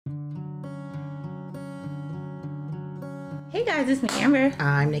Hey guys, it's me, Amber.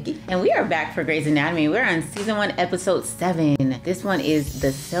 I'm Nikki. And we are back for Grey's Anatomy. We're on season 1, episode 7. This one is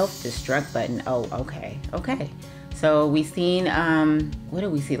the self-destruct button. Oh, okay. So we seen, what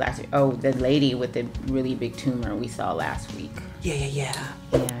did we see last week? Oh, the lady with the really big tumor we saw last week. Yeah.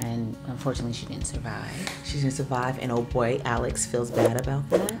 And unfortunately she didn't survive. She didn't survive, and oh boy, Alex feels bad about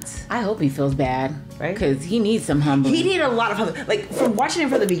that. I hope he feels bad. Right? Because he needs some humbling. He needed a lot of humbling. Like, from watching him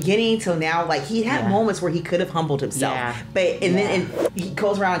from the beginning till now, like, he had moments where he could have humbled himself. Yeah. But, then he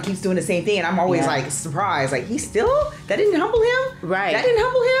goes around and keeps doing the same thing, and I'm always, like, surprised. Like, he still? That didn't humble him? Right. That didn't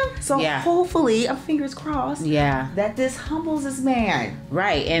humble him? So, hopefully, I'm fingers crossed, that this humbles this man.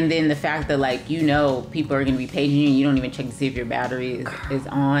 Right. And then the fact that, like, you know, people are going to be paging you, and you don't even check to see if your battery is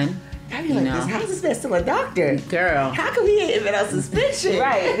on. I'd be like, how is this man still a doctor? Girl. How come he ain't even on suspension?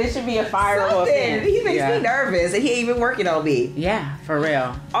 Right. This should be a fireable offense. He makes me nervous, and he ain't even working on me. Yeah, for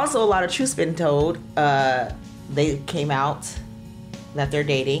real. Also, a lot of truth's been told. They came out that they're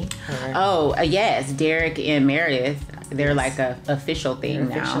dating. Oh, yes. Derek and Meredith, they're like a official thing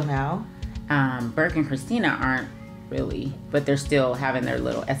now. Official now. Burke and Christina aren't really, but they're still having their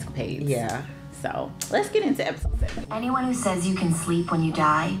little escapades. Yeah. So let's get into episode 7. Anyone who says you can sleep when you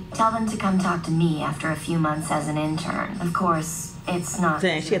die, tell them to come talk to me after a few months as an intern. Of course, it's not.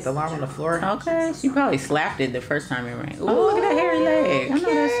 Dang, she had the alarm on the floor. Okay, she probably slapped it the first time it rang. Ooh, look at that hairy leg. I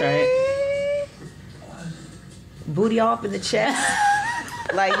know that's right. Booty off in the chest.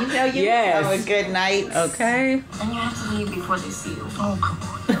 Like, you know, you have a good night. Okay. And you have to leave before they see you. Oh, come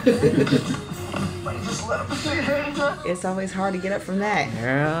on. It's always hard to get up from that.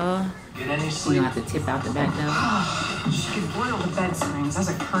 Girl. Get any You sleep? don't have to tip out the back though. She could oil the bed springs as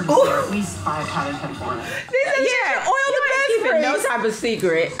a courtesy, or at least 5 out of 10 for it. Oil the bed springs. No type of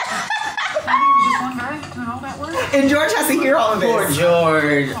secret. Maybe it was just one guy doing all that work. And George has to hear all of this. Poor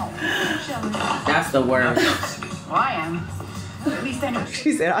George. Jealous. That's the worst. Well, I am. At least I know.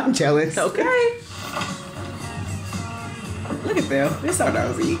 She said, I'm jealous. Okay. Look at them. They're so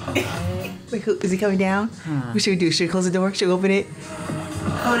nosy. Wait, is he coming down? What should we do? Should we close the door? Should we open it?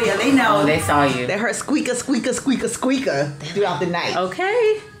 Oh, yeah, they know. Oh, they saw you. They heard squeaker throughout the night.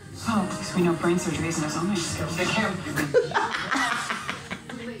 Okay. Oh, at least we know brain surgery isn't his only skill. They can't.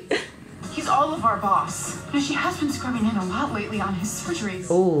 He's all of our boss. Now, she has been scrubbing in a lot lately on his surgeries.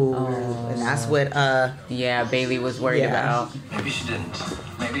 Oh, and that's what, Yeah, Bailey was worried about. Maybe she didn't.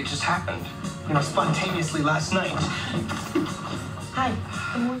 Maybe it just happened. You know, spontaneously last night. Hi.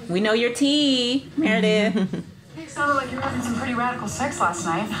 We know your tea, Meredith. It sounded like you were having some pretty radical sex last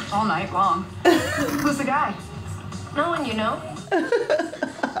night. All night long. Who's the guy? No one you know.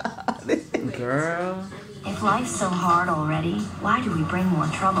 Girl. If life's so hard already, why do we bring more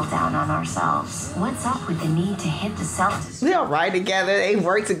trouble down on ourselves? What's up with the need to hit the self? they all ride together, they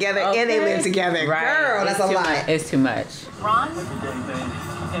work together, and they live together. Right. Girl, that's a lot. It's too much. Ron? Every day, babe.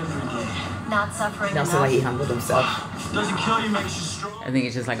 Every day. Not suffering That's enough. why he humbled himself. Doesn't kill you, makes you strong. I think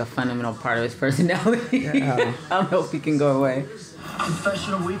it's just like a fundamental part of his personality. I don't know if he can go away.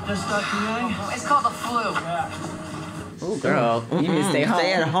 Confession of weakness, Dr. A? It's called the flu. Ooh, girl. You need to stay home.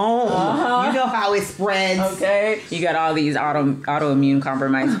 Stay at home. You know how it spreads. Okay. You got all these autoimmune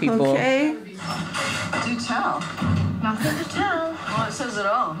compromised people. Okay. Do tell. Nothing to tell. Well, it says it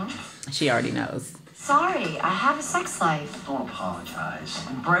all, huh? She already knows. Sorry, I have a sex life. Don't apologize.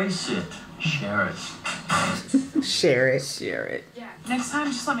 Embrace it. Share it. Share it. Share it. Next time,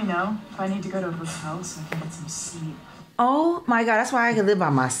 just let me know if I need to go to a hotel so I can get some sleep. Oh my God, that's why I can live by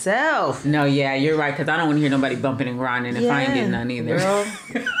myself. No, yeah, you're right, because I don't want to hear nobody bumping and grinding if I ain't getting none either. Girl.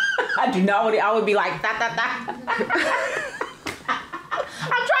 I do not want to, I would be like, da, da, da.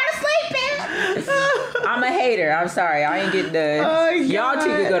 I'm trying to sleep, man. I'm a hater. I'm sorry. I ain't getting done. Oh, y'all two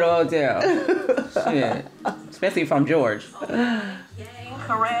could go to a hotel. Shit. Especially if I'm George.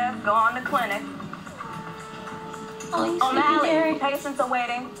 Karev, go on to clinic. Oh, O'Malley, patients are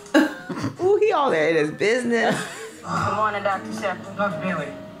waiting. Ooh, he all there in his business. Good morning, Dr. Shepard. Dr.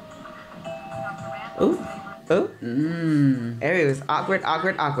 Bailey. Ooh. It was awkward.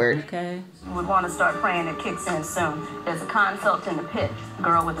 Okay. You would want to start praying it kicks in soon. There's a consult in the pit.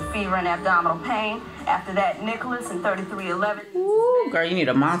 Girl with a fever and abdominal pain. After that, Nicholas in 3311. Ooh, girl, you need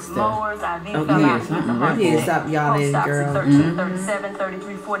a monster. Mowers, IV fell yeah, out. something I need to stop yawning, Post-ops girl. in 1337,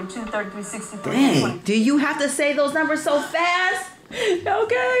 3342, 3363. Dang. Do you have to say those numbers so fast?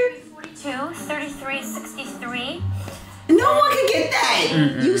 Okay. 42, 3363. No one can get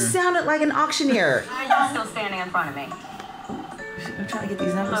that. You sounded like an auctioneer. Why are you still standing in front of me? I'm trying to get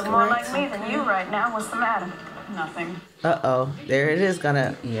these numbers Look more correct. like me than you right now. What's the matter? Nothing. Uh-oh. There it is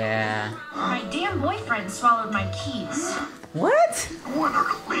gonna... Yeah. My damn boyfriend swallowed my keys. What? I want her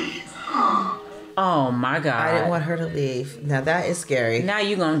to leave. Oh my God. I didn't want her to leave. Now that is scary. Now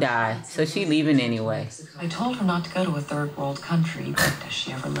you gonna die. So she leaving anyway. I told her not to go to a third world country, but does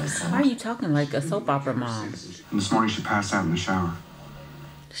she ever listen? Why are you talking like a soap opera mom? And this morning she passed out in the shower.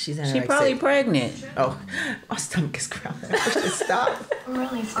 She's She probably pregnant. Oh, my stomach is growling. I wish it stopped. I'm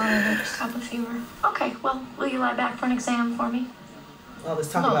really sorry I just have a fever. Okay, well, will you lie back for an exam for me? All this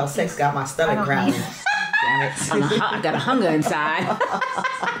talk about sex got my stomach growling. Damn it. I got a hunger inside.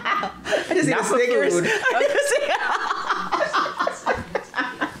 I just ate a Not for Snickers. food.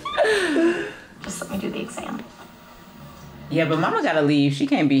 Just let me do the exam. Yeah, but Mama gotta leave. She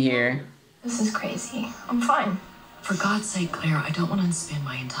can't be here. This is crazy. I'm fine. For God's sake, Claire, I don't want to spend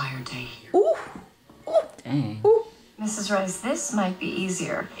my entire day here. Ooh. Dang. Mrs. Rice, this might be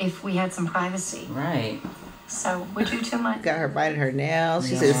easier if we had some privacy. Right. So, would you two mind? Got her biting her nails.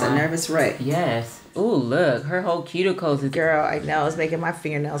 She said it's a nervous wreck. Yes. Ooh, look. Her whole cuticles is... Girl, I know. It's making my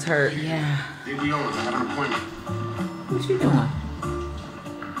fingernails hurt. Yeah. Leave me over. I have an appointment. What you doing?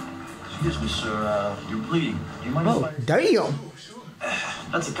 Excuse me, sir. You're bleeding. Do you mind if I... Damn.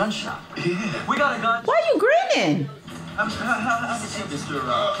 That's a gunshot. Yeah. We got a gun. Why you grinning?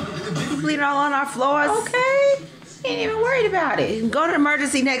 You bleeding all on our floors. Okay. Ain't even worried about it. Go to the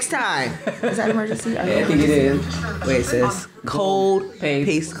emergency next time. Is that emergency? I think it is. Wait, it says Cold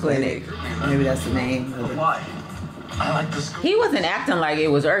Paste Clinic. Maybe that's the name. Why? I like this. He wasn't acting like it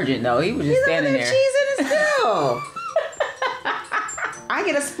was urgent, though. He was just He's over standing there there. cheesing his bill. I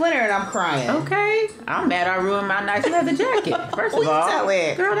get a splinter and I'm crying. Okay. I'm mad I ruined my nice leather jacket. First Who of you all. tell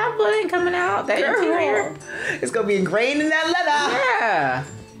it? Girl, that blood ain't coming out. That interior. It's going to be ingrained in that leather. Yeah.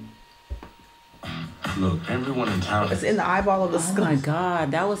 Look, everyone in town. It's in the eyeball of the Oh skull. my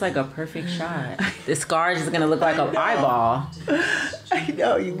God. That was like a perfect shot. The scar is going to look like an eyeball. I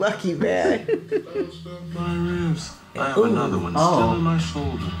know, you lucky man. My ribs. I have another one still on my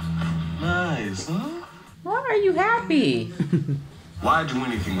shoulder. Nice, huh? Why are you happy? Why do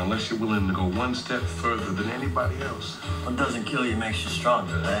anything unless you're willing to go one step further than anybody else? What doesn't kill you makes you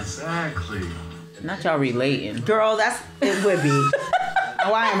stronger. Exactly. Not y'all relating. Girl, it would be.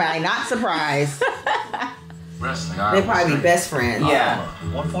 Why am I not surprised? Wrestling. They'd probably be best friends. Yeah.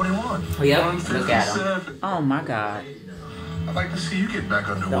 141. Yep. Look at him. Oh my God. I'd like to see you get back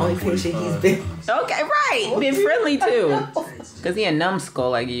under The only patient he's 145. been. Okay, right. Been friendly too. Because he a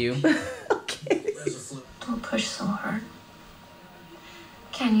numbskull like you. Okay. Don't push so hard.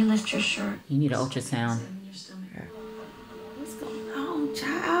 Can you lift your shirt? You need an ultrasound. What's going on,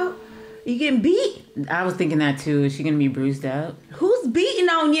 child? You getting beat? I was thinking that too. Is she going to be bruised up? Who's beating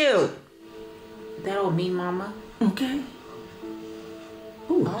on you? That old mean mama. Okay.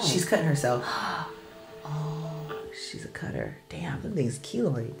 Ooh, she's cutting herself. Oh, she's a cutter. Damn, them things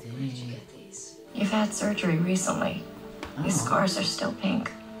keloid. You've had surgery recently. These scars are still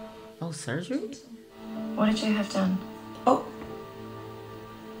pink. Oh, surgery? What did you have done? Oh.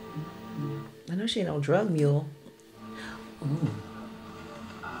 I know she ain't no drug mule. Ooh.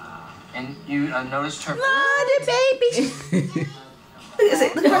 And you noticed her. Bloody baby.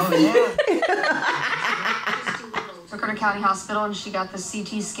 Look at her Took her to County Hospital and she got the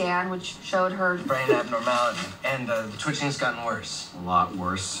CT scan, which showed her Brain abnormality. And the twitching's gotten worse. A lot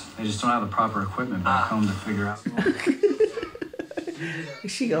worse. They just don't have the proper equipment back home to figure out.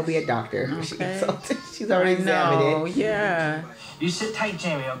 She gonna be a doctor. Okay. She's already examined No, it. yeah. You sit tight,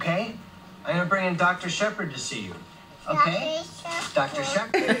 Jamie, okay? I'm gonna bring in Dr. Shepard to see you. Okay? Dr.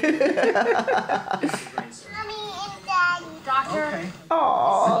 Shepard. doctor. Okay.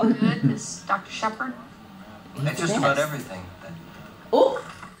 Oh. Good, Miss Dr. Shepard. That's just about everything. Oh.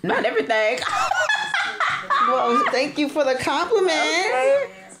 Not everything. Well, thank you for the compliment.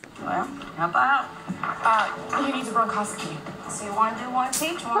 Well, how about? He needs a bronchoscopy. So you want to do one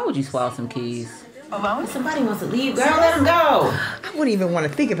each Why one? would you swallow some keys? Alone? Somebody wants to leave, girl. Let him go. I wouldn't even want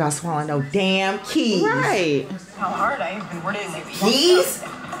to think about swallowing no damn keys. Right. How hard I've been working. Keys?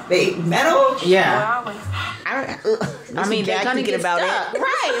 They metal? Yeah. Well, I mean, they're gonna get about stuck. it.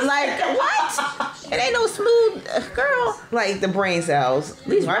 Right. Like, what? It ain't no smooth, girl. Like the brain cells. At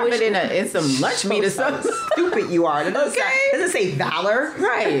least rub it in some lunch meat or something. Stupid you are. That doesn't, Okay. doesn't say valor.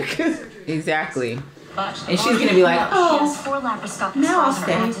 Right. Exactly. But And she's gonna be like, she oh, has 4 laparoscopic now I'll scars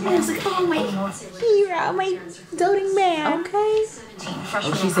in her stay. abdomen. It's like, oh my And hero, my doting man. okay.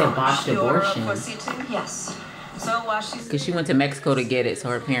 freshman Oh, she said botched you order a abortion. pussy too? Yes. So while she's Because she went to Mexico to get it, so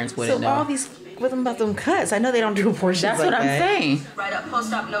her parents wouldn't So know. all these with them about them cuts. I know they don't do abortions. That's like what I'm that. saying. write up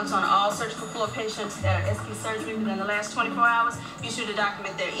post-op notes on all surgical floor patients that are SP surgery within the last 24 hours. Be sure to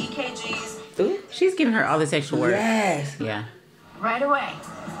document their EKGs. She's giving her all this extra work. Yes. Yeah. Right away.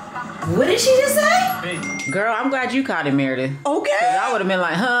 What did she just say? Girl, I'm glad you caught it, Meredith. Okay. I would have been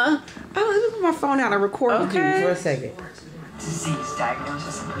like, huh? Oh, let me put my phone out and record with you for a second. Disease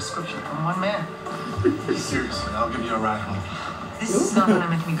diagnosis and prescription from one man. Seriously, I'll give you a ride home. This is not gonna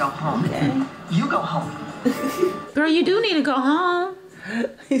make me go home. Okay. You go home. Girl, you do need to go home.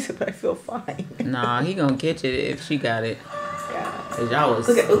 He said, but I feel fine. Nah, he gonna catch it if she got it. Yeah. Cause y'all was...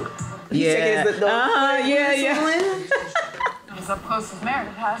 Look at, he's Yeah. taking his Yeah. As up close as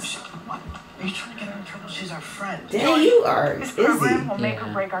Meredith has. What? Are you trying to get her in trouble? She's our friend. Dang, you are This busy. program will make Yeah.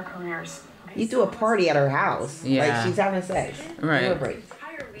 or break our careers. You do a party at her house. Yeah. Like she's having sex. Right. Give her a break.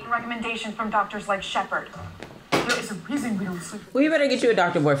 Recommendation from doctors like Shepard. There is a reason we don't sleep. Well, you better get you a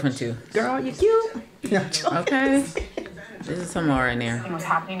doctor boyfriend too. Girl, you cute. No, joking. Okay. This is some more in there. Something was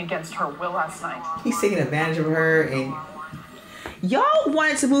happening against her will last night. He's taking advantage of her and y'all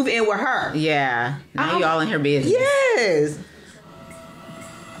wanted to move in with her. Yeah. Now you all in her business. Yes.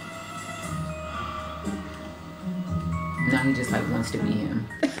 Now he just like wants to be him.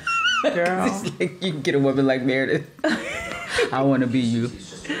 Girl. It's like you can get a woman like Meredith. I want to be you.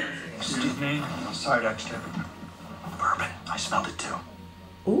 Excuse me. Sorry, Dexter. Bourbon. I smelled it too.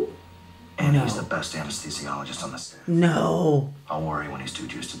 Ooh. And he's the best anesthesiologist on the staff. No. I'll worry when he's too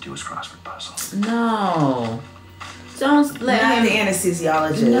juiced to do his crossword puzzle. No. Don't let Not him. the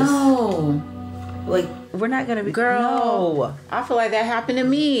anesthesiologist. No. Like, we're not going to be. Girl. No. I feel like that happened to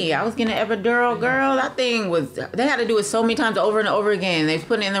me. I was getting an epidural, girl. That thing was, they had to do it so many times over and over again. They was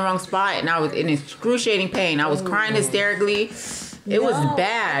putting it in the wrong spot and I was in excruciating pain. I was crying hysterically. It was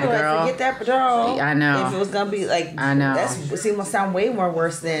bad, girl. Forget that epidural. I know. If it was going to be like. I know. That seemed to sound way more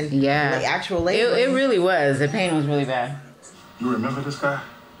worse than like actual labor. It really was. The pain was really bad. You remember this guy?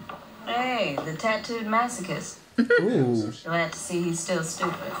 Hey, the tattooed masochist. Ooh. Glad to see he's still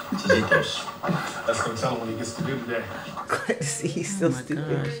stupid. That's gonna tell him what he gets to do today. Glad to see he's still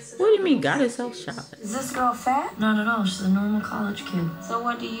stupid. What do you mean got himself shot? Is this girl fat? Not at all. She's a normal college kid. So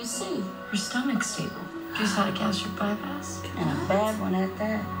what do you see? Her stomach's stable. She's had a gastric bypass. And a bad one at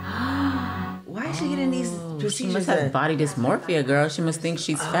that. Why is she getting these She procedures? must have body dysmorphia, girl. She must think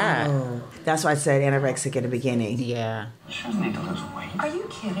she's fat. Oh. That's why I said anorexic in the beginning. Yeah. She doesn't need to lose weight. Are you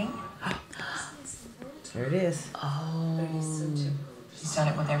kidding? There it is. She's done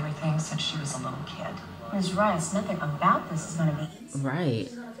it with everything since she was a little kid. Ms. Rice, nothing about this is going to be easy. Right.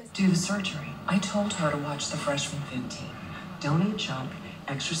 Do the surgery. I told her to watch the freshman fit team. Don't eat junk,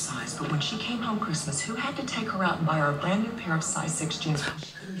 exercise. But when she came home Christmas, who had to take her out and buy her a brand new pair of size 6 jeans?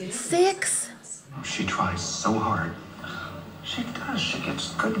 6? She tries so hard. She does. She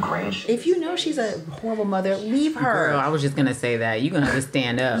gets good grades. If you know she's a horrible mother, leave her. Girl, I was just gonna say that. You're gonna have to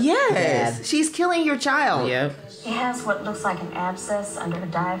stand up. Yes. Dad. She's killing your child. Yep. She has what looks like an abscess under her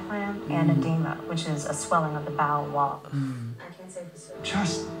diaphragm and edema, which is a swelling of the bowel wall. I can't say for certain.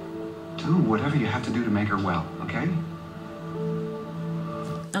 Just do whatever you have to do to make her well, okay?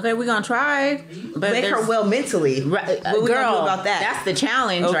 Okay, we're gonna try. But Make her well mentally. Right, What we girl, gonna do about that? That's the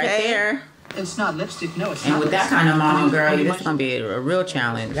challenge right Okay. there. It's not lipstick, no, it's And not with that lipstick. kind of mom, girl, Pretty this much- is gonna be a real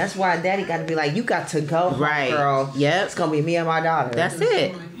challenge. That's why daddy got to be like, you got to go home, Right. girl. Yep. It's going to be me and my daughter. That's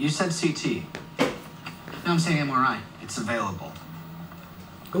it. You said CT. No, I'm saying MRI. It's available.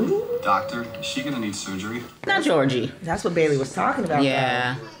 Ooh. Doctor, is she gonna need surgery? Not Georgie. That's what Bailey was talking about.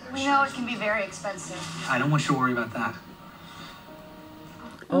 Yeah. We know it can be very expensive. I don't want you to worry about that.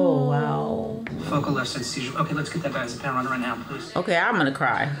 Oh, wow. Focal left side seizure. Okay, let's get that diazepam running right now, please. Okay, I'm gonna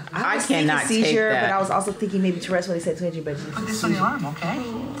cry. I was cannot thinking take seizure, that. but I was also thinking maybe Tourette's when he said seizure, but Put this on your arm, okay?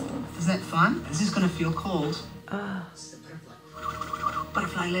 Isn't that fun? This is gonna feel cold.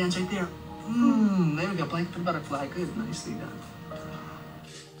 Butterfly lands right there. There we go. Blanket for the butterfly. Good. Nicely done.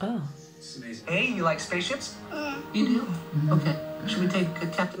 Oh. Hey, you like spaceships? You do? Okay. Should we take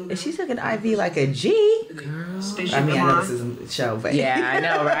Captain If she took an IV like a G. Spaceship I mean, I know MRI? this isn't a show, but. Yeah, I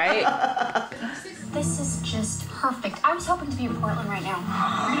know, right? This is just perfect. I was hoping to be in Portland right now.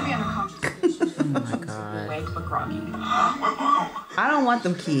 You're gonna be unconscious. Oh my god. Wake but groggy. I don't want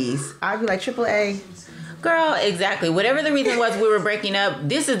them keys. I'd be like AAA. Girl, exactly. Whatever the reason was we were breaking up,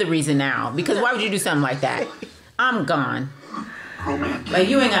 this is the reason now. Because why would you do something like that? I'm gone. Like,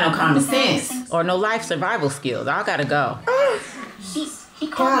 you ain't got no common sense or no life survival skills. I gotta go. He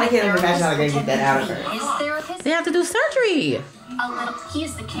called God, I my can't even imagine how they're therapist gonna get that out of her. His therapist, They have to do surgery. he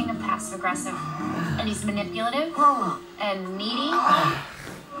is the king of passive aggressive, and he's manipulative and needy.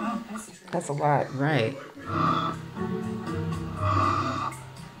 That's a lot. Right.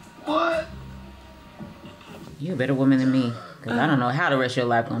 What? You a better woman than me. Because I don't know how the rest of your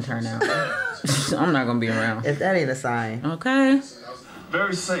life gonna turn out. I'm not gonna be around. If that ain't a sign. Okay.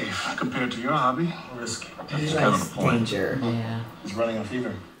 Very safe compared to your hobby. Risky. That's kind of the point. Danger. Yeah. He's running a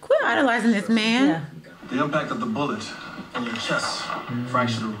fever. Quit idolizing this man. Yeah. The impact of the bullet in your chest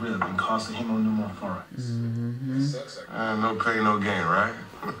fractured a rib and caused a hemopneumothorax. No pain, no gain, right?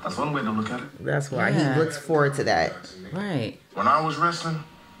 That's one way to look at it. That's why he looks forward to that. Right. When I was wrestling,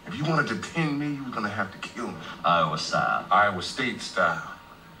 if you wanted to pin me, you were gonna have to kill me. Iowa style. Iowa State style.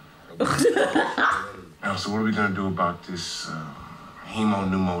 Now, so what are we gonna do about this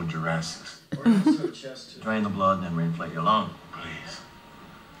hemopneumothorax? Drain the blood and then reinflate your lung. Please.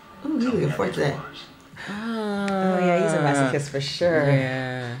 Ooh, he's looking forward to that. Oh yeah, he's a masochist for sure.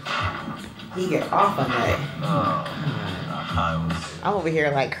 Yeah. He get off on that. I'm over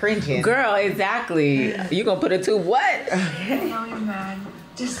here like cringing. Girl, exactly. You gonna put it to what? Now you're mad.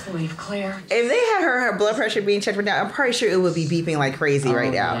 Disbelief, Claire. If they had her blood pressure being checked right now, I'm pretty sure it would be beeping like crazy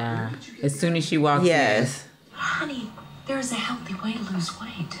right now. Yeah. As soon as she walks in. Honey, there's a healthy way to lose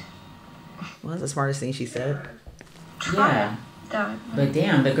weight. Well, that's the smartest thing she said. Yeah. Dad. But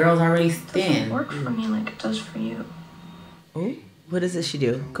damn, the girl's already It doesn't thin. work for me like it does for you. Ooh, what does she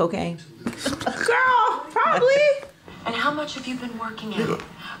do? Cocaine? Girl, probably. And how much have you been working out?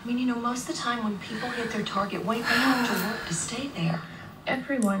 I mean, most of the time when people hit their target weight, they have to work to stay there.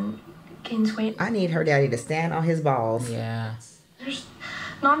 Everyone gains weight. I need her daddy to stand on his balls. Yeah. There's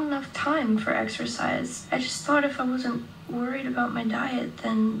not enough time for exercise. I just thought if I wasn't worried about my diet,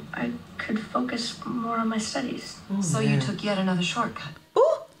 then I could focus more on my studies. So you took yet another shortcut. Ooh.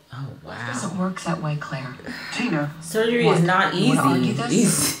 Oh, It wow. doesn't work that way, Claire. Tina. Surgery What? is not You wanna argue easy.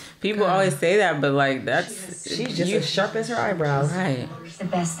 this? People always say that, but like that's She's just as sharp as her eyebrows. right. The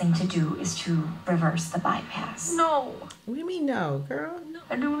best thing to do is to reverse the bypass. No, What do you mean no, girl?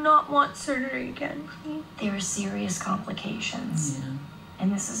 I do not want surgery again. There are serious complications,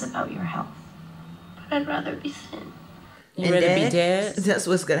 and this is about your health. But I'd rather be thin. You rather be dead? That's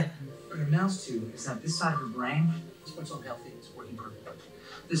what's gonna. What it amounts to is that this side of her brain is what's unhealthy. It's working perfectly.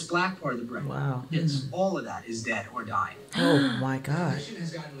 This black part of the brain, Wow. all of that is dead or dying. Oh my God. The condition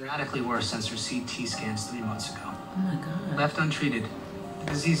has gotten radically worse since her CT scans 3 months ago. Oh my God. Left untreated,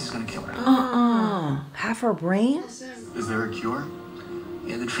 the disease is going to kill her. Half her brain? Is there a cure?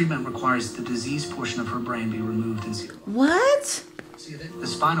 Yeah, the treatment requires the diseased portion of her brain be removed and sealed. What? See, the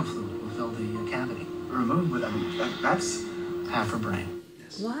spinal fluid will fill the cavity. Removed, but I mean, that's Half her brain.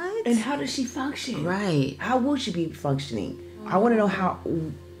 What? And how does she function? Right. How will she be functioning? I want to know how.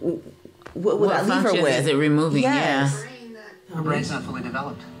 What would that leave her functions with? is it removing? Yes. Her brain's not fully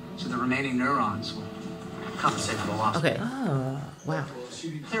developed, so the remaining neurons will compensate for the loss. Okay. Oh, wow.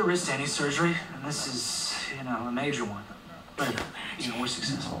 There are risks to any surgery, and this is, a major one. But, we're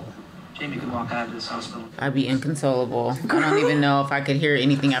successful. Jamie could walk out of this hospital. I'd be inconsolable. I don't even know if I could hear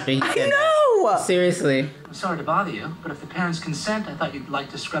anything after he said that. No! Seriously. I'm sorry to bother you, but if the parents consent, I thought you'd like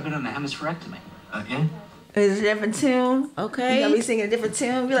to scrub it in a hemispherectomy. Is it a different tune? Okay. You gonna be singing a different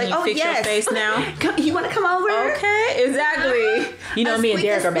tune? Be like, Can you oh fix yes. your face now? Come, you want to come over? Okay, exactly. You know, me and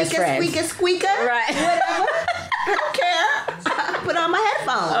Derek are best friends. Squeaker. Right. Whatever. I don't care. Put on my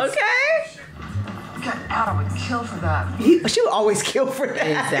headphones. Okay. God, Adam would kill for that. She would always kill for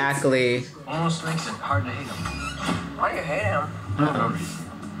that. Exactly. Almost makes it hard to hate him. Why do you hate him?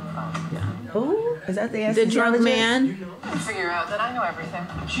 Who? Is that the answer? The drunk man. You can figure out that I know everything.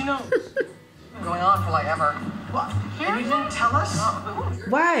 But been going on for like ever. What? And you didn't tell us?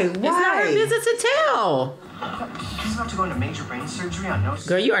 Why? It's not her business to tell. He's about to go into major brain surgery on no.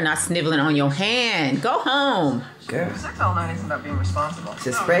 Girl, you are not sniveling on your hand. Go home. Girl. Sex all night isn't about being responsible.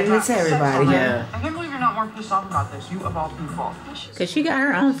 Just spreading it to everybody. Yeah. I can't believe you're not more pissed off about this. You of all people. Because she got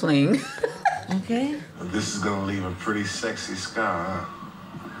her own fling. Okay. This is gonna leave a pretty sexy scar, huh?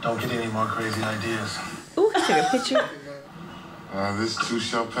 Don't get any more crazy ideas. Ooh, take a picture. This too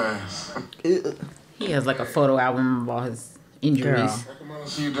shall pass. He has like a photo album of all his injuries. Girl.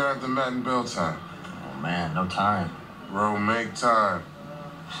 See you down at the Matt and Bell time. Oh man, no time. Bro, make time.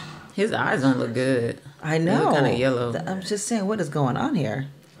 His eyes don't look good. I They know. look kind of yellow. I'm just saying, what is going on here?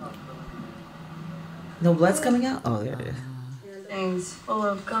 No blood's coming out? Oh, there it is. Things full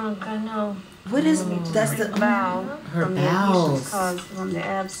of gunk, I know. What is that's the Bowel. Her from bowels. The caused from the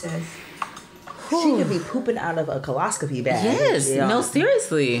abscess. She could be pooping out of a coloscopy bag. Yes. Yeah. No,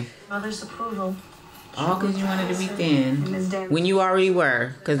 seriously. Mother's approval. All because you wanted to be thin. Ms. Dam- When you already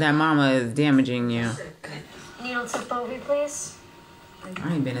were. Because that mama is damaging you. Needle tip over, please.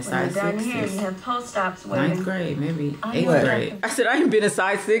 I ain't been a When size you're done 6 here, you since have post-ops waiting. 9th grade, maybe 8th What? grade. I said I ain't been a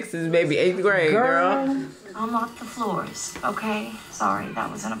size 6 since maybe 8th grade, girl. I'll mop the floors, okay? Sorry, that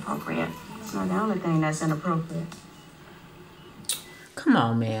was inappropriate. It's not the only thing that's inappropriate. Come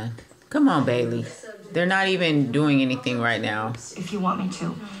on, man. Come on, Bailey. They're not even doing anything right now. If you want me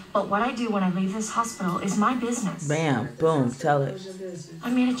to. But what I do when I leave this hospital is my business. Bam, boom, tell it. I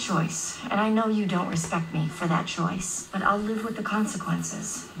made a choice, and I know you don't respect me for that choice. But I'll live with the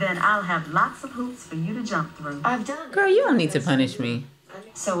consequences. Then I'll have lots of hoops for you to jump through. I've done. Girl, you don't need to punish me.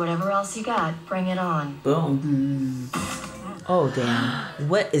 So whatever else you got, bring it on. Boom. Oh, damn.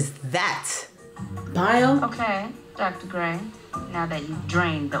 What is that? Bile? Okay, Dr. Gray. Now that you've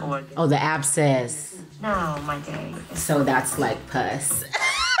drained the organ. Oh, the abscess. No, my day. So that's like pus.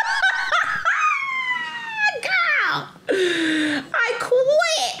 Girl, I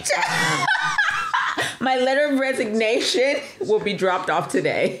quit. My letter of resignation will be dropped off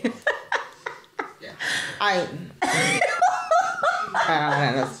today. I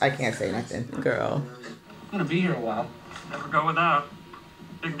can't say nothing. Girl. I'm gonna be here a while. Never go without.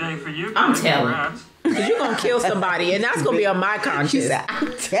 Big day for you. I'm telling. Because you're going to kill somebody, and that's going to be on my conscience.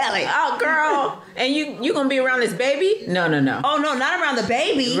 I'm telling. Oh, girl. And you going to be around this baby? No. Oh, no, not around the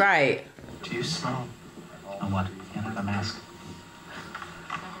baby. Right. Do you smell? Oh, what? You have a mask.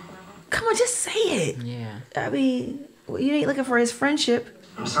 Come on, just say it. Yeah. I mean, you ain't looking for his friendship.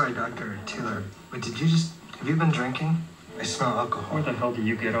 I'm sorry, Dr. Taylor, but have you been drinking? I smell alcohol. Where the hell do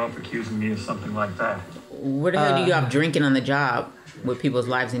you get off accusing me of something like that? Where the hell do you go off drinking on the job with people's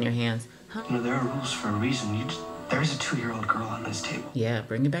lives in your hands? Huh? You know, there are rules for a reason. There's a 2-year-old girl on this table. Yeah,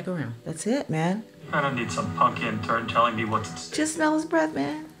 bring it back around. That's it, man. I don't need some punk intern telling me what to... Just smell his breath,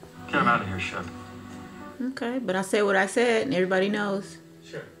 man. Get him out of here, Shep. Okay, but I said what I said, and everybody knows.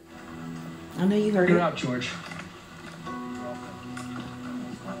 Sure. I know you heard You're it. out, George.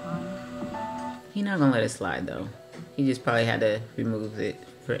 He's not going to let it slide, though. He just probably had to remove it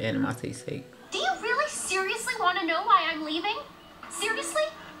for animosity's sake. Do you really seriously want to know why I'm leaving? Seriously?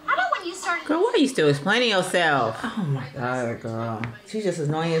 How about when you started... Girl, why are you still explaining yourself? Oh, my God, girl. She's just as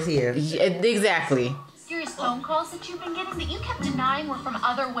annoying as he is. Yeah, exactly. Serious phone calls that you've been getting that you kept denying were from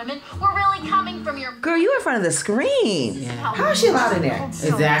other women were really coming from your... Girl, you in front of the screen. Yeah. How is she allowed in there?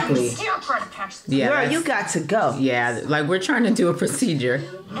 Exactly. Yeah, girl, you got to go. Yeah, like we're trying to do a procedure.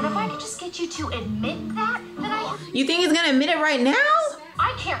 And if I could just get you to admit that, then I... You think he's gonna admit it right now?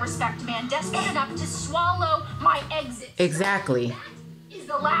 I can't respect a man desperate enough to swallow my exit. Exactly. That is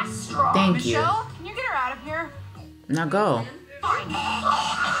the last straw. Thank you. Michelle, can you get her out of here? Now go. Fine.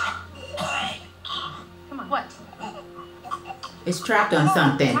 Come on. What? It's trapped on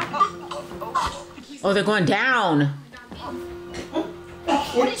something. Oh, they're going down.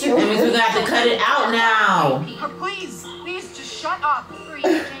 That means we're gonna have to cut it out now. Please, just shut up.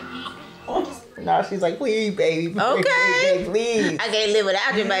 No, she's like, please, baby. Okay. Please. I can't live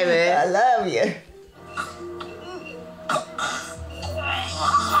without you, baby. I love you.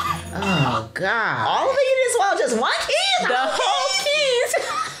 Oh, God. All of it? You didn't swallow just one key? The whole keys.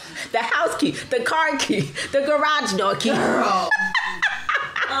 The house key, the car key, the garage door key. Girl.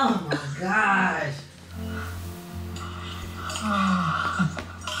 Oh, my gosh.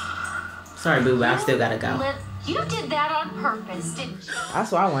 Sorry, boo, I still gotta go. You did that on purpose, didn't you?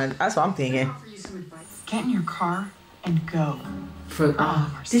 That's what I want. That's what I'm thinking. Get in your car and go. For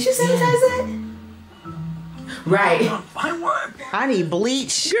did you sanitize that? Right. I need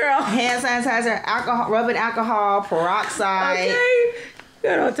bleach, girl, hand sanitizer, alcohol, rubbing alcohol, peroxide. Okay.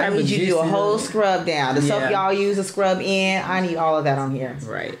 Got all type I need of you to do a whole scrub down. The soap Yeah. y'all use to scrub in. I need all of that on here.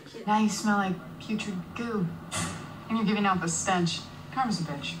 Right. Now you smell like putrid goo. And you're giving out the stench. Karma's a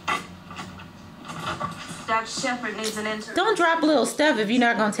bitch. Dr. Shepard needs an intern. Don't drop little stuff if you're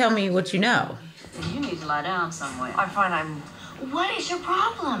not gonna tell me what you know. You need to lie down somewhere. I find What is your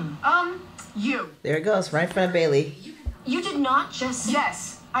problem? You. There it goes, right in front of Bailey. You did not just...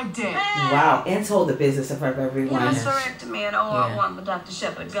 Yes, I did. Wow, and told the business in front of everyone. Hysterectomy and OR1 with Dr.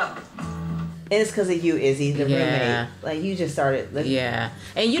 Shepard. Go. And it's because of you, Izzy, the roommate. Like, you just started. Yeah.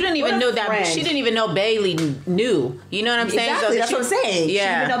 And you didn't even What a know that. friend. She didn't even know Bailey knew. You know what I'm saying? Exactly, So that's what I'm saying. She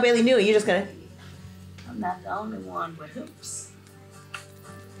Yeah. didn't know Bailey knew it. You're just going to... I'm not the only one with hoops.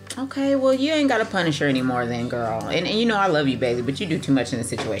 Okay, well, you ain't got to punish her anymore then, girl. And you know I love you, Bailey, but you do too much in this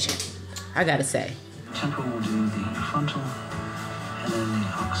situation. I got to say. Temple will do the frontal and then the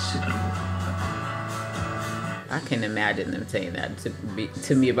occipital. I can imagine them saying that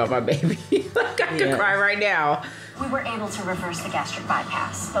to me about my baby. Like, I could cry right now. We were able to reverse the gastric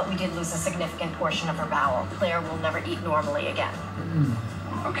bypass, but we did lose a significant portion of her bowel. Claire will never eat normally again.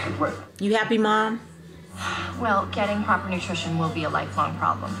 Okay, what? You happy, Mom? Well, getting proper nutrition will be a lifelong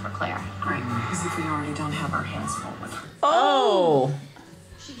problem for Claire. Right, because if we already don't have our hands full with her. Oh!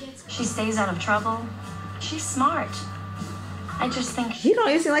 She stays out of trouble. She's smart. I just think He don't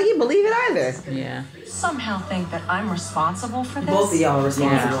even seem like he believe it either. Yeah. somehow think that I'm responsible for this? Both of y'all are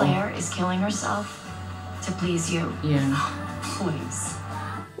responsible. Claire is killing herself to please you. Yeah. Please.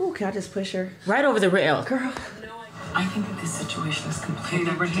 Ooh, can I just push her? Right over the rail. Girl. I think that this situation is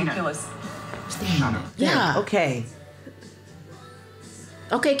completely ridiculous. Yeah. Okay.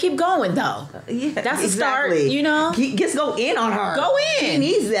 Okay, keep going though. Yeah, that's a start, you know? Just go in on her. Go in. She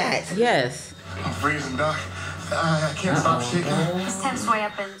needs that. Yes. I'm freezing, Doc. I can't stop shaking. His temp's way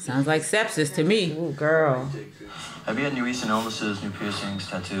up in... Sounds like sepsis to me. Ooh, girl. Have you had any recent illnesses, new piercings,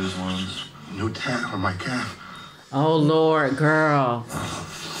 tattoos, wounds? New tan on my calf. Oh, Lord, girl.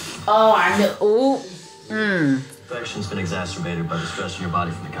 Oh, I know. Ooh. Infection's been exacerbated by the stress in your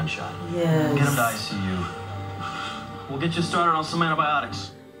body from the gunshot. Yes. Get him to ICU. We'll get you started on some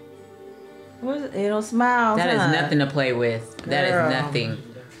antibiotics. What is it? You don't smile. That is nothing to play with. That is nothing.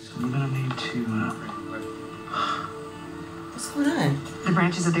 I'm gonna need to, What's going on? The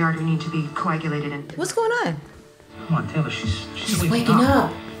branches of the artery need to be coagulated and... What's going on? Come on, Taylor, she's waking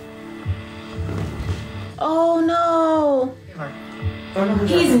up. Oh, no.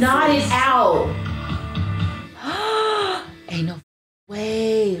 He's nodded out. Ain't no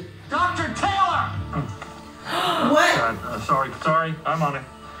way. Dr. Taylor! What? Sorry, I'm on it.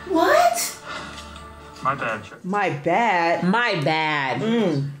 What? My bad. My bad. My bad.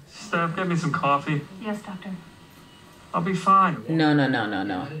 Steph, get me some coffee. Yes, doctor. I'll be fine.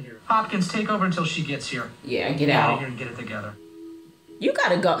 No. Hopkins, take over until she gets here. Yeah, get out of out. here and get it together. You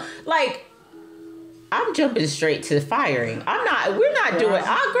gotta go. Like, I'm jumping straight to firing. We're not doing,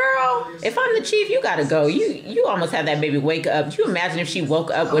 girl, if I'm the chief, you gotta go. You almost had that baby wake up. You imagine if she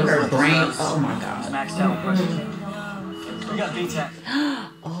woke up with her brain. Oh my God. Maxed out. We got VTAC.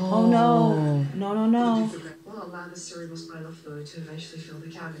 Oh no. No. Will allow the cerebrospinal fluid to eventually fill the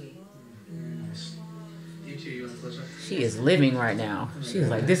cavity. You too, you want to close up? She is living right now. She's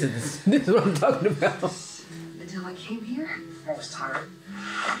like, this is what I'm talking about. Until I came here, I was tired.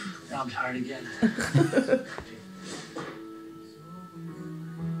 Now I'm tired again.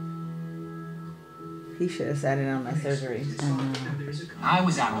 He should have sat in on my surgery. I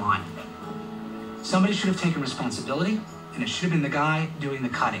was out of line. Somebody should have taken responsibility, and it should have been the guy doing the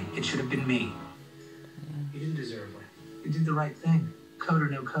cutting. It should have been me. You didn't deserve it. You did the right thing. Code or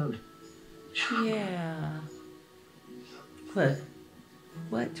no code. Yeah.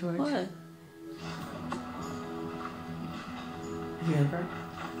 What, George? What? You ever?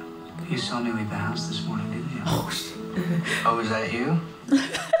 You saw me leave the house this morning, didn't you? Oh, is that you?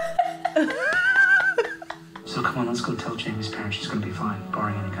 So come on, let's go tell Jamie's parents she's gonna be fine,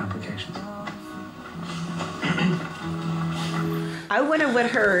 barring any complications. I wonder what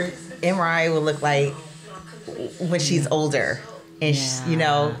her MRI will look like when she's older, and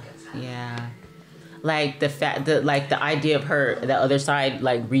Yeah. Like the idea of her, the other side,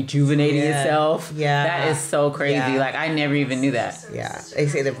 like rejuvenating itself. Yeah. That is so crazy. Yeah. Like I never even knew that. Yeah. They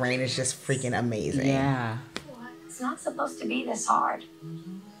say the brain is just freaking amazing. Yeah. It's not supposed to be this hard.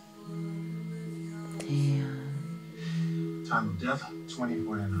 Damn. Time of death,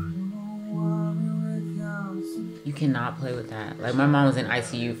 2049. You cannot play with that. Like my mom was in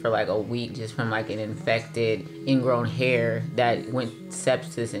ICU for like a week just from like an infected ingrown hair that went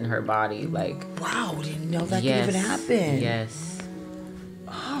sepsis in her body. Like, wow, didn't know that could even happen. Yes.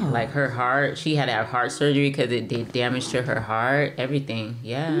 Oh. Like her heart, she had to have heart surgery because it did damage to her heart. Everything.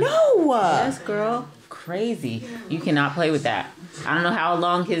 Yeah. No. Yes, girl. Crazy. You cannot play with that. I don't know how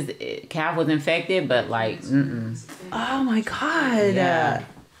long his calf was infected, but like, Oh my God. Yeah.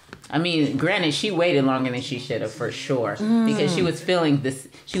 I mean, granted, she waited longer than she should have for sure because she was feeling this.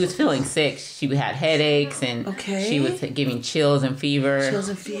 She was feeling sick. She had headaches and she was giving chills and fever. Chills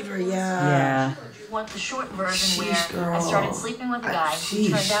and fever, yeah. Yeah. Want the short version where I started sleeping with a guy who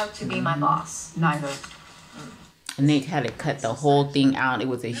turned out to be my boss. Neither. And they had to cut the whole thing out. It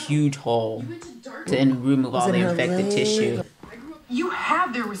was a huge hole to remove all the infected tissue. You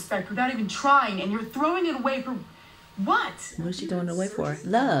have their respect without even trying, and you're throwing it away for what? What is she throwing it away for?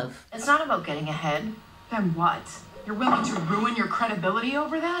 Love. It's not about getting ahead. Then what? You're willing to ruin your credibility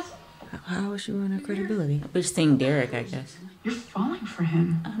over that? How was she ruining her credibility? Bitch sing Derek, I guess. You're falling for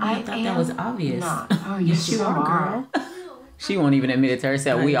him. I thought that was obvious. Not. Oh, yes, you are, girl. She won't even admit it to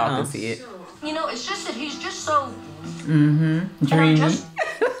herself. We all can see it. You know, it's just that he's just so... Dreamy.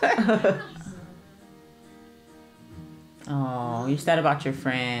 Oh, you're sad about your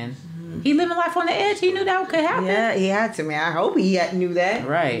friend. He living life on the edge. He knew that could happen. Yeah, he had to, man. I hope he knew that.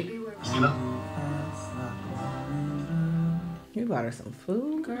 Right. You bought her some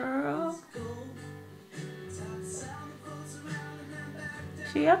food, girl.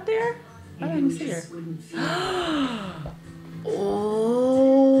 She up there? I didn't even see her.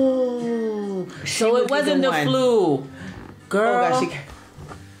 Oh, So it wasn't the flu. Girl. Oh, God.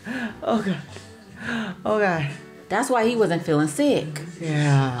 Oh, God. Oh, God. That's why he wasn't feeling sick.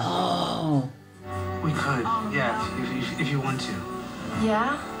 Yeah. Oh. We could, yeah, if you want to.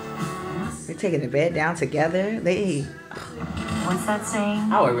 Yeah? They're taking the bed down together. What's that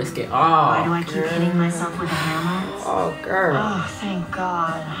saying? I would risk it all. Why do I keep hitting myself with a hammer? Oh, girl. Oh, thank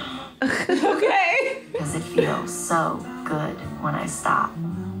God. Okay. Because it feels so good when I stop.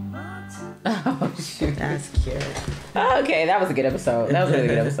 Oh, shoot. That's cute. Okay, that was a good episode. That was a really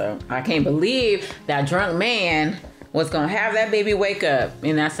good episode. I can't believe that drunk man was going to have that baby wake up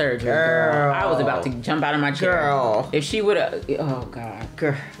in that surgery. Girl. I was about to jump out of my chair. Girl. If she would have, oh, God.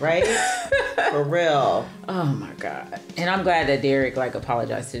 Girl, right? For real. Oh, my God. And I'm glad that Derek,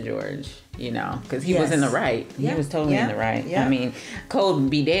 apologized to George, because he was in the right. He was totally in the right. Yeah. I mean, code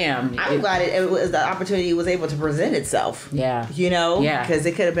be damned. I'm glad it was the opportunity was able to present itself. Yeah. Yeah. Because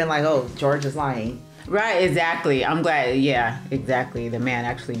it could have been like, oh, George is lying. Right, exactly. I'm glad, yeah, exactly. The man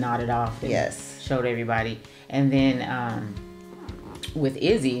actually nodded off and showed everybody. And then with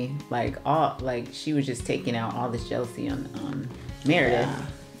Izzy, she was just taking out all this jealousy on Meredith.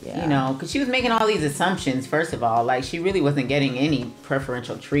 Yeah. Because she was making all these assumptions, first of all. She really wasn't getting any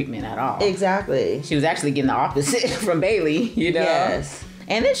preferential treatment at all. Exactly. She was actually getting the opposite from Bailey, Yes.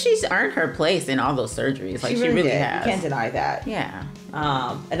 And then she's earned her place in all those surgeries. She really has. You can't deny that. Yeah.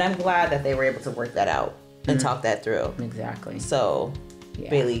 And I'm glad that they were able to work that out and talk that through. Exactly. So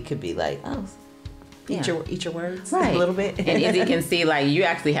Bailey could be like, oh, eat your words a little bit. And Izzy can see, you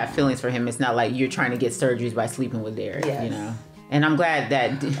actually have feelings for him. It's not like you're trying to get surgeries by sleeping with Derek, And I'm glad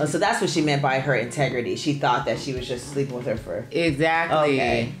that... so that's what she meant by her integrity. She thought that she was just sleeping with her for... Exactly.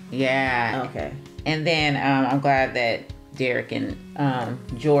 Okay. Yeah. Okay. And then I'm glad that Derek and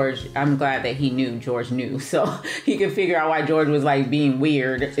George, I'm glad that he knew George knew. So he could figure out why George was being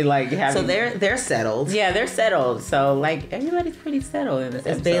weird. Having, so they're settled. Yeah, they're settled. So everybody's pretty settled in this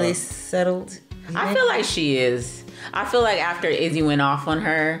episode. Is Bailey settled? I feel like she is. I feel like after Izzy went off on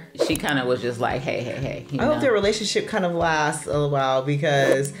her, she kind of was just like, hey. I hope their relationship kind of lasts a while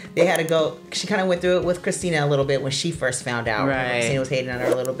because they had to go. She kind of went through it with Christina a little bit when she first found out. Right. Christina was hating on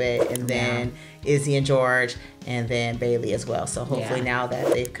her a little bit, and then Izzy and George, and then Bailey as well. So hopefully now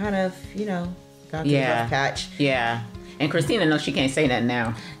that they've kind of, gone through the rough patch. Yeah. And Christina knows she can't say nothing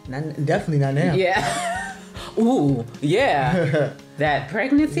now. Definitely not now. Yeah. Ooh, yeah. That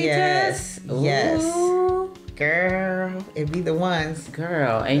pregnancy test? Ooh. Yes. Girl, it be the ones.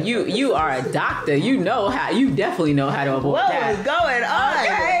 Girl, and you are a doctor. You definitely know how to avoid that. What is going on?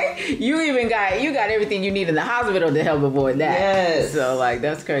 Okay. You got everything you need in the hospital to help avoid that. Yes. So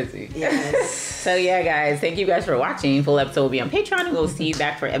that's crazy. Yes. So yeah, guys, thank you guys for watching. Full episode will be on Patreon, and we'll see you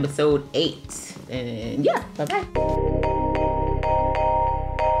back for episode 8. And yeah, bye-bye.